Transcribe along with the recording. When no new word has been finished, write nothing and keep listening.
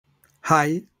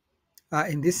Hi,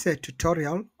 in this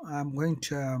tutorial, I'm going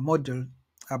to model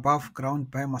above ground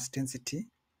biomass density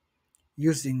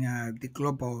using the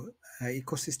Global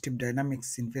Ecosystem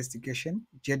Dynamics Investigation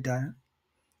GEDI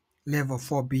Level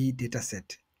 4B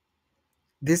dataset.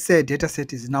 This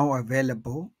dataset is now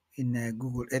available in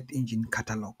Google EarthEngine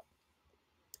catalog.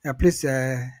 Please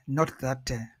note that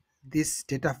this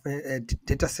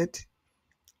dataset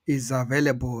is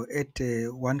available at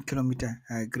 1 kilometer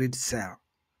grid cell.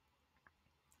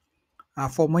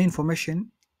 For more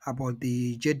information about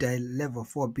the GEDI Level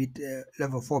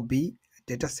 4B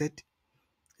dataset,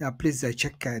 please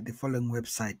check the following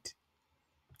website.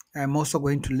 I'm also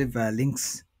going to leave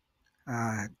links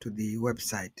to the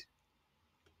website.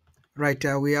 Right,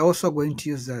 we are also going to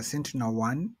use Sentinel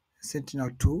 1,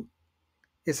 Sentinel 2,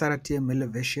 SRTM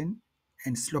elevation,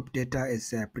 and slope data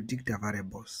as predictor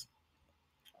variables.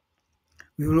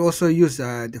 We will also use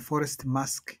the forest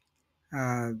mask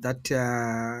that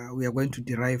we are going to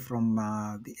derive from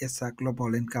the ESA Global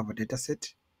Land Cover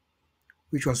dataset,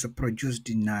 which was produced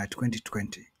in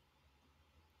 2020.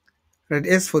 Right,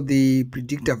 as for the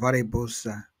predictor variables,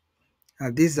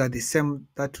 these are the same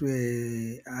that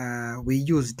we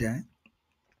used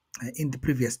in the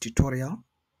previous tutorial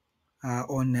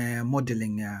on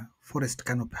modeling forest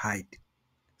canopy height.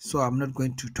 So I'm not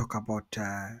going to talk about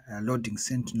loading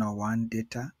Sentinel-1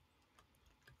 data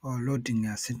or loading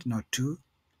Sentinel-2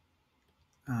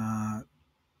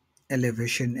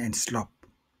 elevation and slope,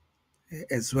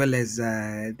 as well as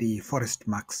the forest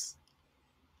marks.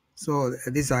 So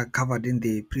these are covered in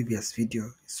the previous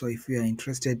video. So if you are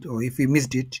interested or if you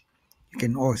missed it, you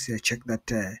can also check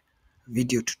that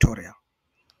video tutorial.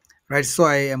 Right, so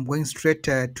I am going straight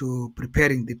to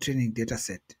preparing the training data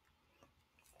set.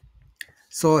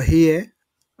 So here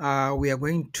we are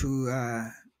going to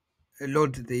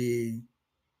load the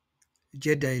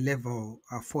GEDI level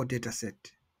 4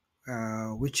 dataset,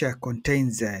 which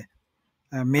contains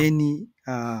many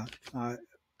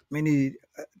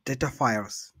data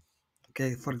files.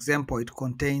 Okay, for example, it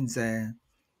contains the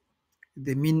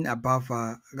mean above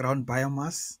ground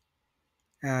biomass.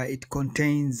 It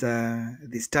contains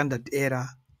the standard error.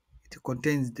 It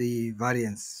contains the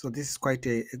variance. So this is quite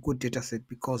a good data set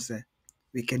because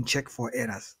we can check for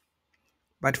errors.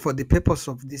 But for the purpose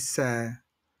of this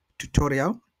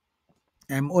tutorial,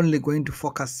 I'm only going to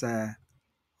focus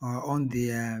on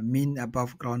the mean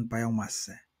above ground biomass.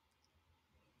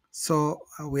 So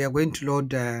we are going to load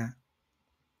the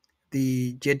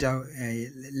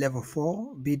GEDI level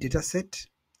 4B dataset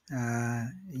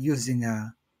using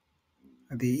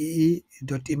the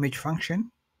ee.image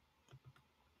function.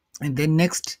 And then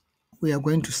next, we are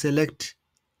going to select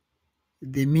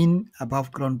the mean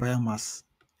above ground biomass.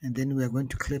 And then we are going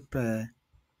to clip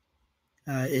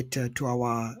it to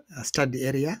our study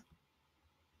area.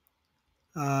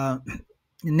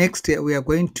 Next, we are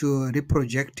going to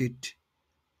reproject it,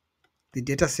 the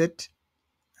dataset,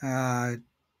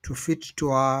 to fit to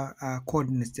our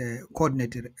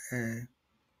coordinate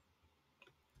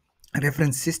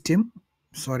reference system.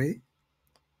 Sorry.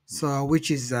 So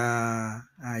which is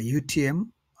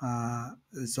UTM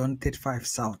zone 35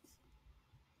 south.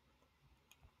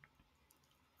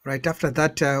 Right after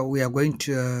that, we are going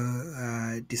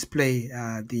to display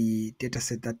the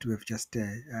dataset that we have just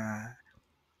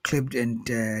clipped and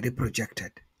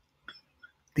reprojected.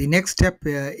 The next step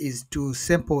is to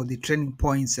sample the training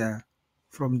points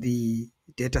from the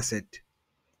dataset.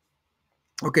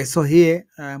 Okay, so here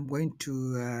I'm going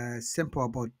to sample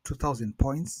about 2000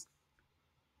 points,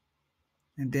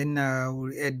 and then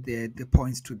we'll add the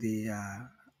points to the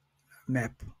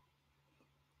map.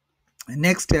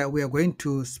 Next, we are going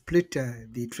to split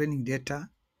the training data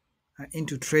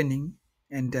into training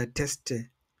and test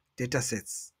data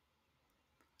sets.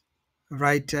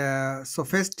 Right, so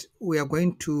first we are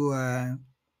going to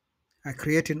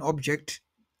create an object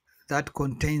that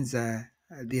contains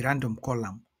the random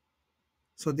column.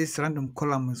 So this random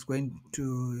column is going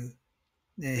to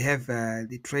have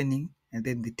the training and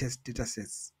then the test data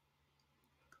sets.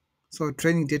 So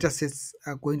training data sets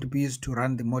are going to be used to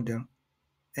run the model,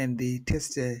 and the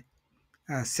test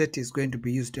set is going to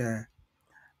be used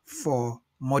for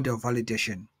model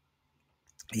validation.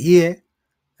 Here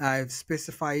I've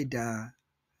specified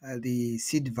the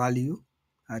seed value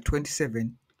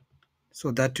 27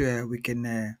 so that we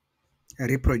can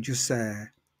reproduce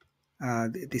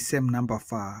the same number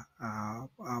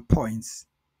of points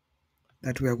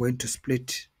that we are going to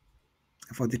split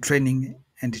for the training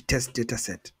and test data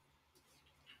set.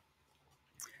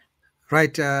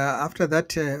 Right, after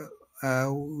that,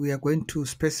 we are going to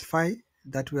specify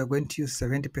that we are going to use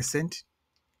 70%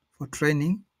 for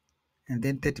training and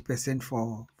then 30%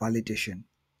 for validation.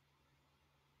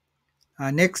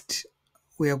 Next,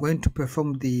 we are going to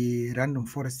perform the random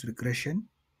forest regression.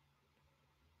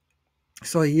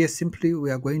 So here simply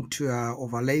we are going to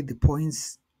overlay the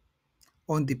points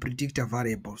on the predictor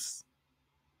variables.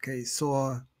 Okay,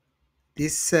 so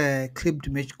this clipped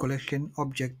image collection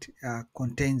object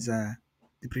contains the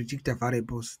predictor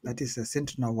variables, that is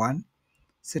Sentinel1,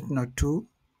 Sentinel2,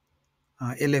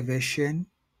 elevation,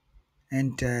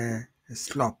 and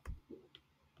slope.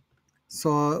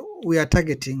 So we are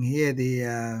targeting here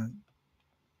the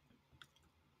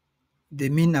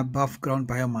mean above ground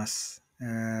biomass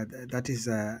that is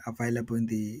available in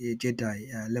the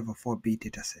GEDI level 4B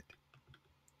dataset.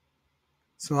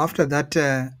 So after that,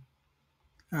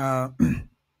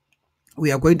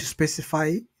 we are going to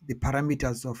specify the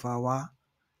parameters of our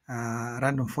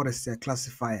random forest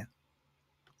classifier.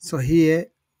 So here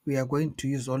we are going to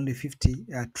use only 50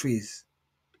 trees.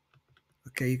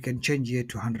 Okay, you can change here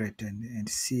to 100 and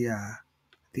see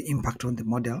the impact on the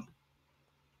model.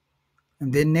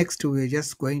 And then next we're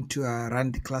just going to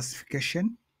run the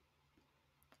classification.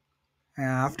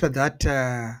 After that,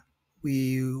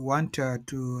 we want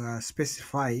to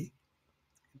specify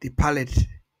the palette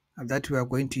that we are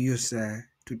going to use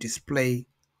to display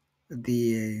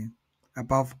the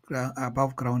above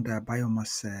ground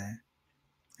biomass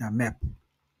map.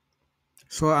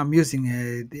 So I'm using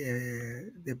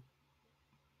the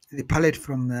palette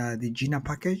from the Gina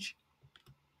package,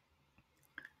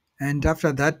 and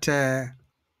after that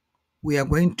we are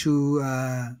going to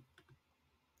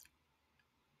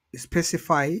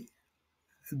specify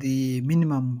the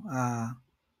minimum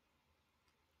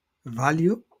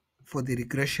value for the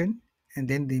regression and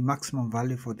then the maximum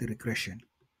value for the regression.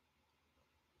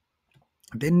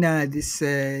 Then this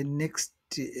next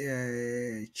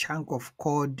chunk of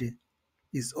code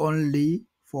is only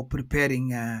for preparing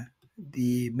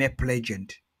the map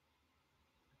legend.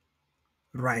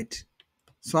 Right.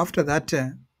 So after that,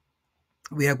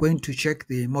 we are going to check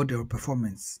the model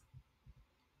performance.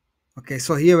 Okay,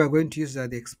 so here we're going to use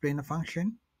the explainer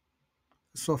function.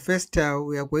 So first,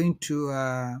 we are going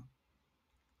to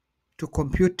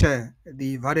compute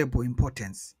the variable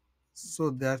importance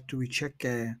so that we check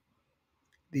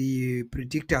the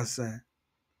predictors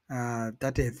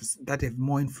that have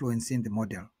more influence in the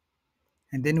model.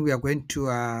 And then we are going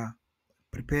to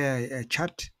prepare a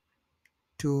chart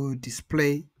to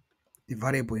display the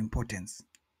variable importance.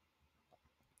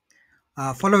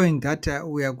 Following that,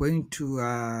 we are going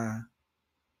to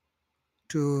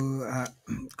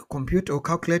compute or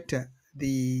calculate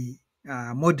the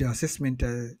model assessment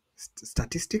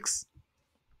statistics.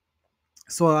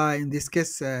 So in this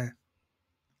case,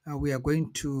 we are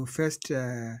going to first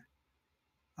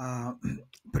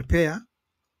prepare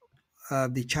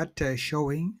the chart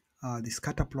showing the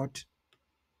scatter plot.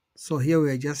 So here we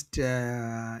are just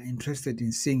interested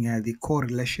in seeing the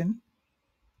correlation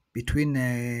between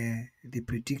the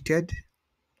predicted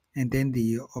and then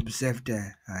the observed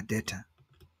data.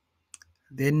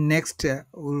 Then next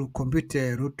we'll compute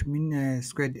root mean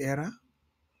squared error,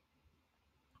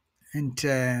 and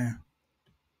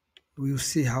we'll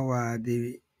see how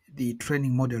the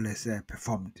training model is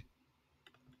performed.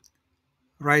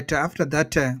 Right after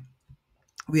that,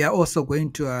 we are also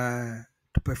going to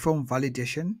perform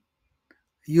validation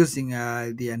using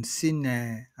the unseen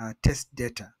test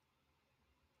data.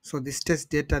 So this test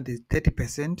data, the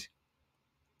 30%,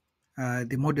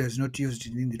 the model is not used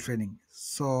in the training.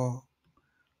 So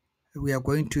we are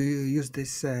going to use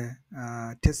this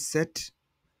test set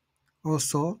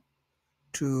also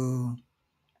to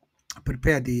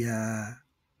prepare the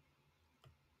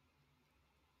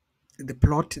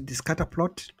plot, the scatter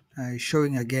plot,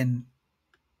 showing again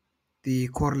the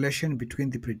correlation between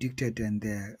the predicted and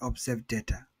the observed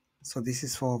data. So this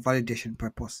is for validation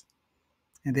purpose.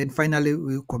 And then finally,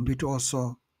 we'll compute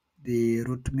also the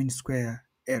root mean square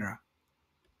error.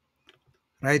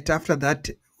 Right after that,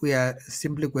 we are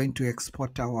simply going to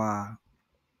export our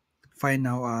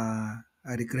final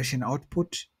regression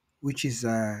output, which is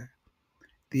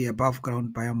the above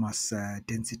ground biomass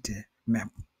density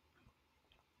map.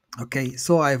 Okay,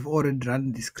 so I've already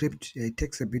run the script. It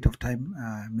takes a bit of time,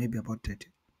 maybe about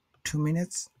 2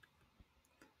 minutes.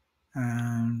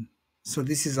 So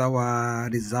this is our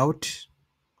result.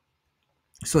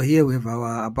 So here we have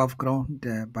our above ground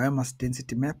biomass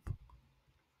density map,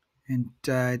 and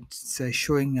it's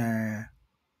showing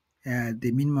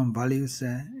the minimum values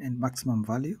and maximum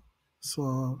value.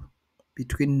 So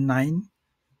between 9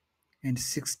 and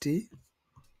 60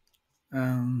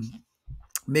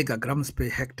 megagrams per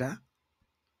hectare.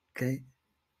 Okay,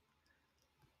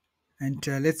 and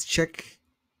let's check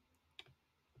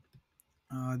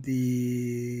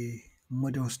the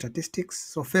model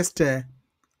statistics. So first,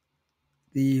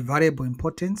 the variable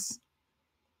importance.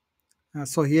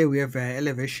 So here we have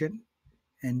elevation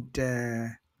and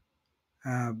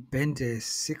band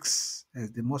 6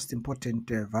 as the most important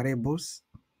variables.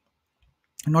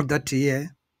 Note that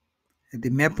here the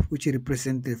map which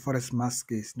represents the forest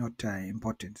mask is not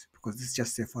important because it's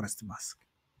just a forest mask.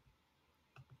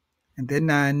 And then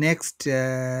next,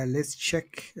 let's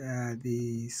check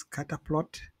the scatter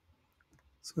plot.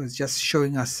 So it's just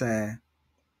showing us the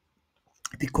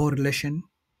correlation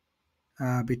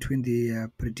between the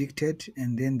predicted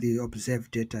and then the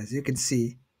observed data. As you can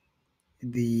see,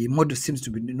 the model seems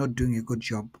to be not doing a good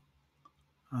job.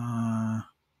 Uh,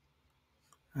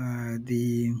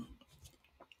 the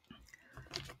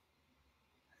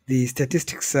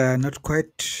statistics are not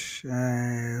quite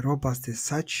robust as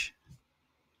such.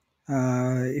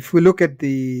 If we look at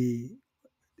the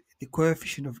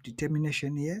coefficient of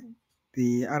determination here,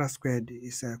 the R squared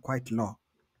is quite low.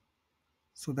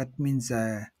 So that means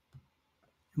the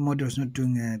model is not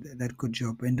doing that good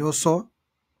job. And also,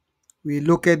 we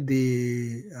look at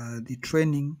the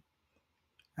training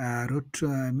root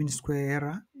mean square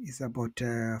error is about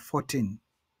 14.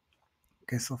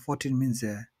 Okay, so 14 means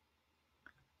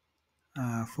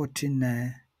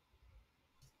 14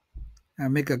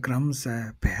 megagrams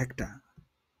per hectare.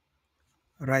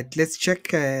 Right, let's check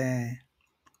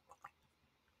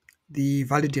the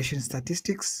validation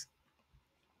statistics.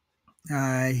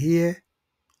 Here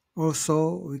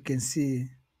also we can see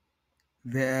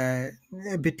a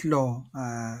bit low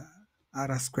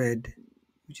R squared,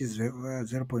 which is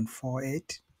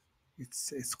 0.48.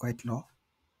 It's quite low.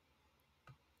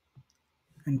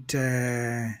 And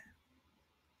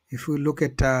if we look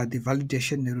at the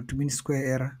validation, the root mean square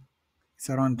error, it's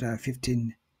around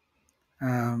 15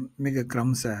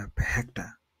 megagrams per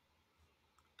hectare.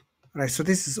 Right, so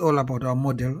this is all about our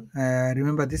model.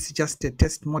 Remember, this is just a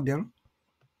test model.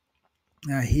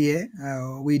 Here,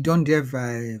 we don't have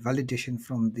validation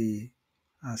from the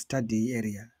study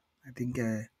area. I think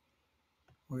it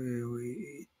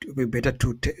would be better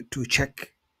to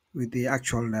check with the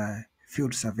actual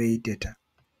field survey data.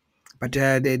 But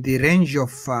the range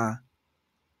of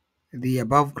the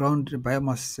above ground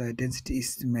biomass density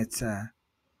estimates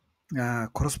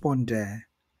correspond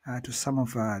to some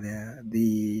of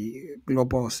the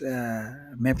global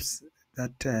maps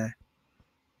that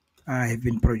have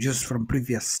been produced from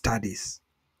previous studies.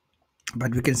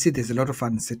 But we can see there's a lot of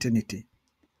uncertainty.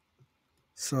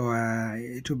 So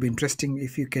it will be interesting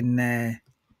if you can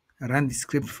run the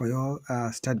script for your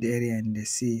study area and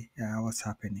see what's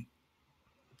happening.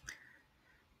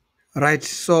 Right,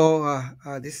 so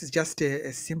this is just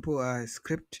a simple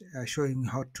script showing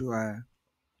how to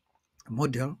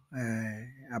model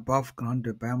above ground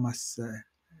biomass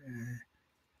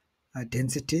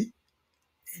density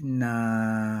in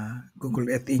Google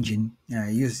Earth Engine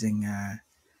using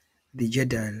the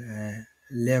GEDI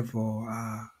level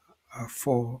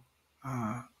 4B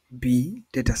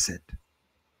dataset.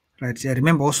 Right.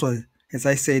 Remember also, as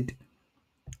I said,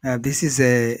 this is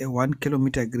a 1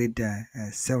 kilometer grid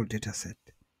cell dataset.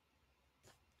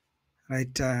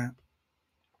 Right.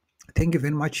 Thank you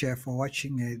very much for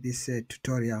watching this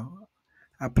tutorial.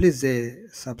 Please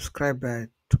subscribe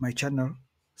to my channel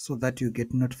so that you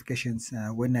get notifications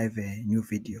when I have a new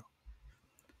video.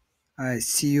 I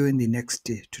see you in the next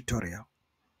tutorial.